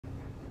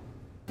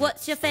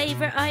What's your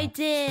favourite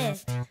idea?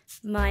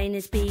 Mine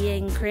is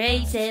being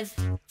creative.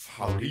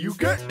 How do you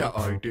get that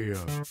idea?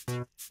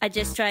 I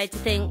just tried to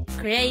think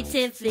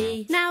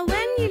creatively. Now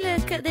when you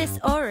look at this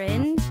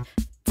orange,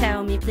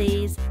 tell me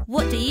please,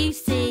 what do you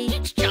see?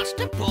 It's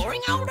just a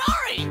boring old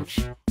orange.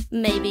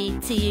 Maybe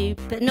to you,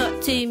 but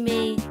not to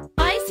me.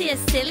 I see a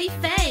silly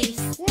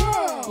face.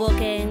 Wow!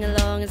 Walking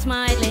along and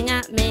smiling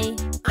at me.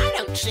 I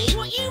don't see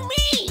what you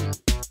mean.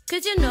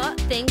 'Cause you're not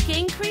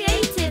thinking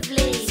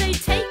creatively. So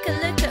take a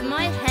look at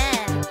my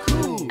hair.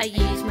 Cool! I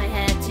use my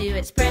hair to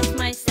express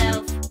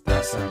myself.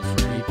 That sounds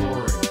really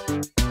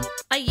boring.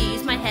 I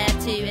use my hair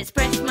to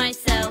express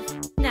myself.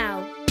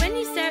 Now, when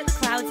you stare at the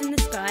clouds in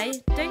the sky,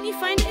 don't you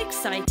find it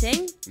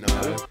exciting?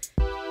 No.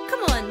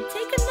 Come on,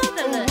 take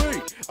another Oh look.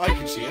 wait, I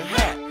can see a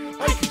hat.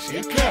 I can see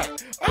a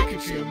cat. I can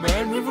see a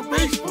man with a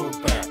baseball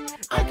bat.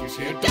 I can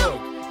see a dog.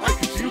 I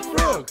can see a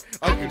frog.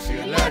 I can see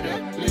a ladder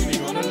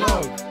leaning on a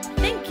log.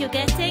 Think you're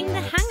getting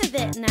the hang of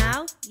it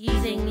now,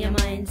 using your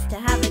minds to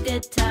have a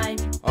good time.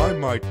 I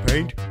might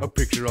paint a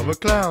picture of a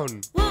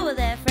clown. Whoa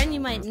there, friend, you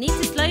might need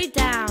to slow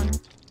down.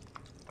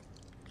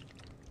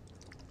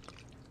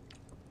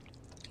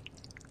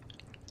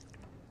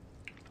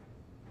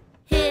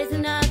 Here's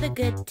another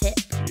good tip.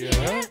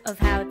 Yeah? Of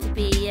how to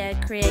be a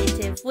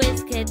creative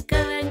whiz kid. Go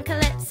and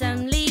collect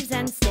some leaves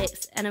and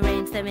sticks and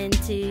arrange them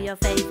into your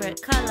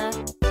favourite colour.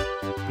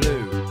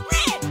 Blue.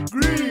 Red.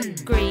 Green.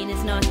 Green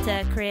is not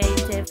a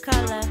creative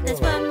colour.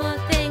 There's one more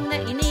thing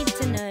that you need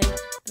to know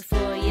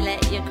before you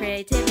let your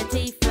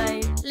creativity flow.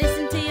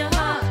 Listen to your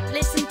heart,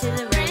 listen to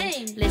the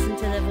rain, listen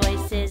to the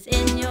voices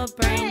in your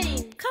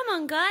brain. Come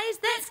on guys,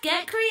 let's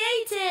get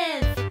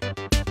creative!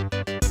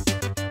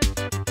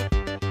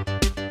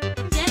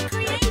 Get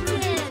creative!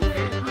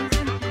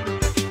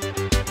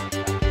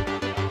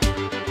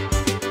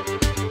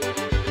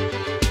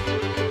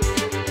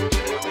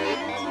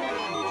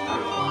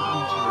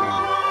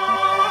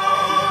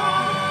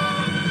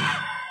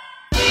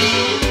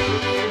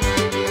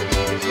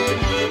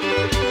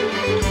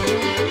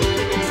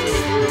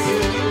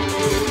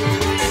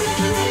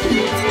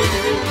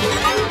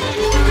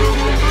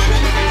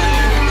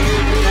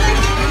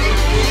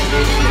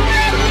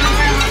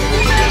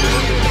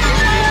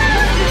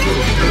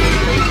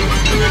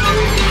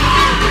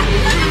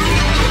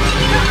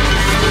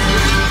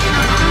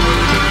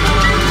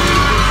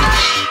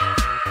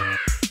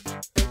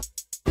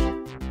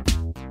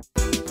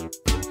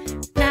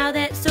 Now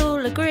let's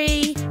all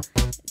agree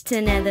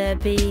to never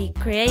be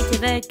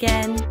creative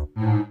again.